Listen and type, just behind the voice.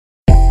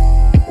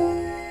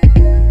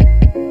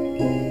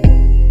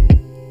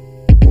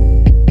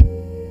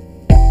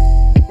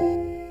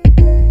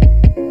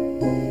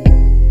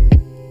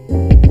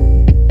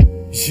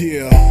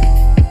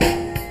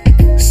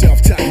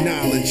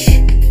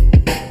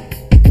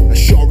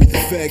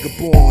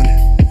Vagabond,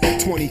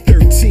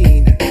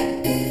 2013.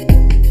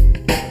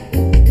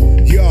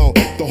 Yo,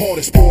 the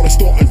hardest part of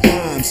starting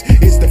rhymes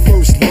is the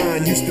first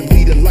line. Used to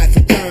lead a life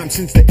of crime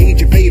since the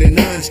age of 8 or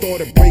 9.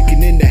 Started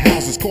breaking into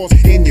houses, cars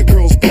in your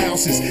girls'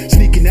 blouses,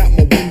 sneaking out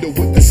my window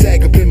with the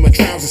sag up in my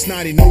trousers,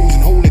 snotty nose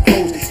and holy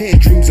clothes,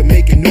 and dreams of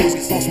making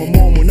noise. Lost my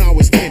mom when I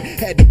was 10,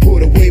 had to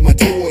put away my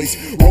toys.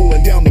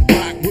 Rolling down the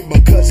block with my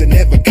cousin,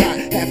 never got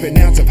half an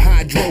ounce of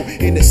hydro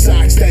in the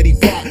socks that he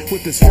bought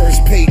with his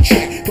first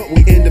paycheck, but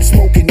we end up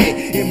smoking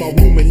it in my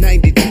room in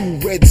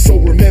 92. Red so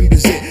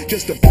remembers it.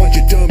 Just a bunch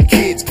of dumb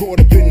kids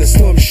caught up in the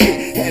slum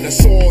shit. Had a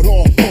sawed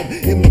off pump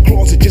in my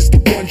closet just to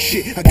run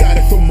shit. I got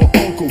it from my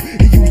uncle,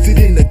 he used it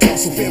in the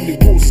tussle. Family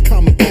woes is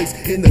commonplace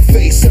in the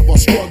face of our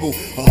struggle.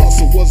 A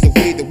hustle was the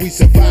way that we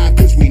survived,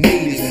 cause we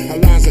need it. Our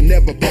lives are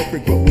never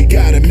perfect, but we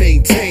gotta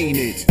maintain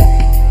it.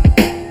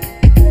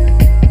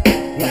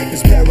 Life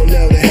is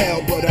parallel to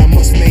hell, but I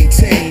must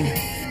maintain.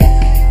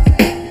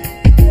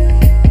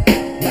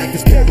 Life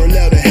is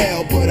parallel to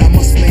hell, but I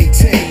must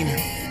maintain.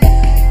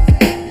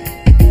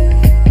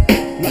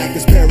 Life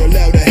is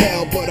parallel to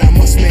hell, but I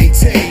must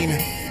maintain.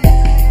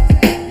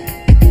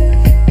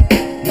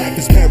 Life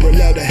is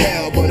parallel to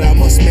hell, but I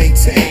must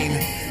maintain.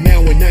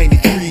 Now in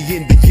 93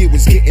 and the year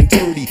was getting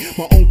dirty.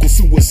 My uncle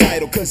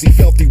suicidal cause he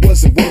felt he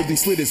wasn't worthy.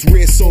 Slit his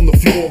wrists on the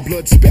floor,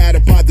 blood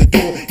spattered by the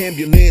door.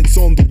 Ambulance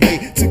on the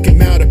way, took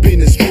him out up in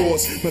his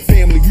drawers. My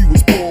family, we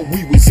was poor,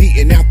 we was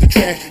eating out the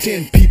trash.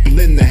 10 people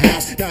in the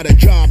house, not a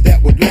job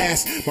that would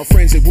last. My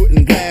friends, they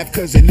wouldn't laugh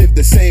cause they lived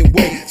the same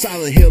way.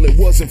 Silent Hill, it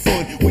wasn't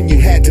fun when you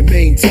had to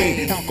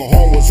maintain.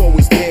 Alcohol was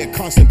always there,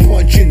 constant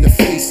punch in the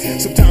face.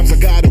 Sometimes I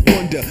gotta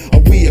wonder,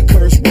 are we a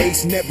cursed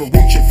race? Never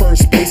reaching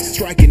first base,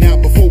 striking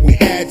out before we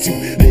had to.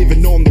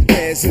 Living on the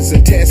res is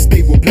a test,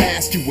 they will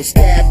blast you, will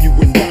stab you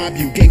and rob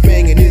you.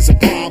 Gangbanging is a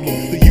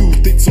problem. The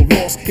youth, it's so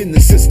lost in the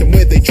system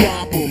where they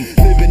drop them.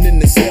 Living in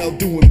the cell,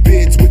 doing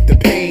bids with the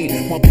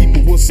pain. My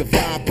people will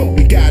survive, but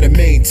we gotta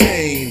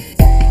maintain.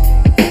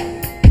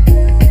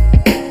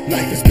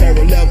 Life is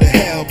parallel to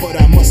hell, but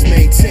I must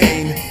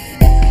maintain.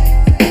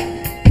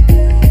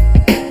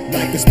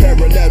 Life is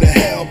parallel to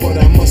hell, but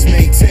I must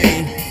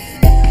maintain.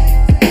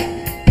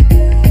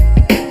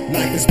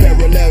 Life is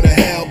parallel to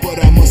hell,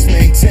 but I must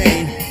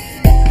maintain.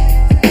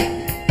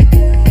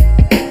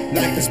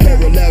 Life is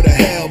parallel to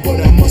hell, but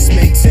I must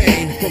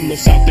maintain. From the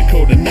South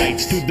Dakota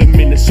nights to the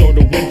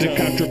Minnesota winter,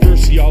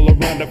 controversy all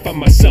around, I find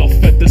myself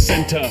at the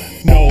center.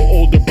 No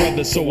older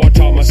brother, so I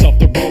taught myself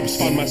the ropes.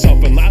 Find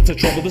myself in lots of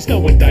trouble, there's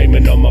no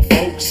indictment on my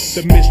folks.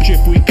 The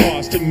mischief we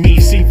caused to me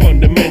seem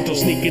fundamental.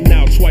 Sneaking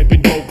out,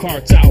 swiping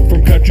go-karts out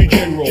from Country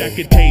General.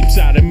 Jacket tapes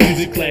out of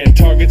Music Land,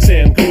 Target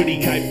Sam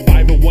Goody. Type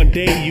 501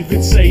 day, you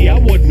could say I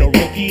wasn't a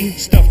rookie.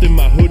 Stuffed in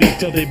my hoodie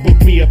till they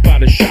booked me up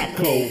out of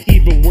Shopco.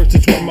 Even worse,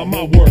 it's where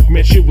my work,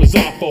 man, shit was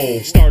awful.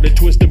 Started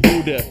twisting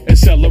Buddha and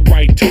sell it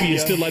right to ya.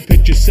 Still I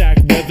picture sack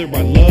weather,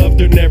 I loved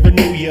or never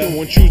knew ya.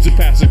 Throwing shoes at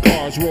passing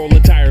cars,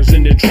 rolling tires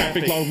into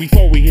traffic. Long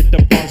before we hit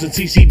the bars and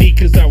CCD,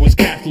 cause I was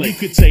Catholic.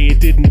 You could say it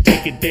didn't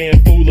take a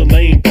damn fool and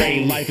lame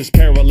brain. Life is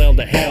parallel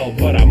to hell,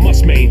 but I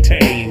must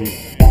maintain.